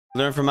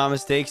learn from my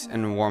mistakes,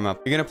 and warm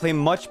up. You're gonna play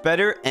much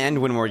better and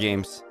win more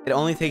games. It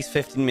only takes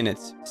 15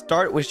 minutes.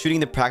 Start with shooting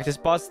the practice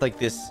spots like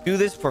this. Do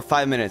this for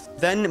 5 minutes.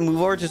 Then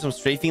move over to some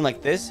strafing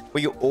like this,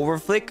 where you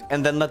overflick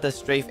and then let the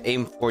strafe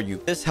aim for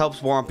you. This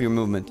helps warm up your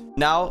movement.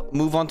 Now,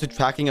 move on to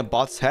tracking a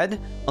bot's head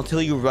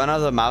until you run out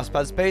of the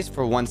mousepad space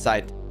for one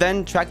side.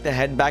 Then track the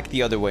head back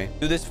the other way.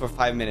 Do this for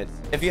 5 minutes.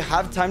 If you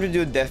have time to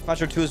do a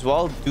deathmatch or two as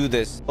well, do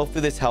this.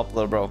 Hopefully this helped,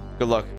 little bro. Good luck.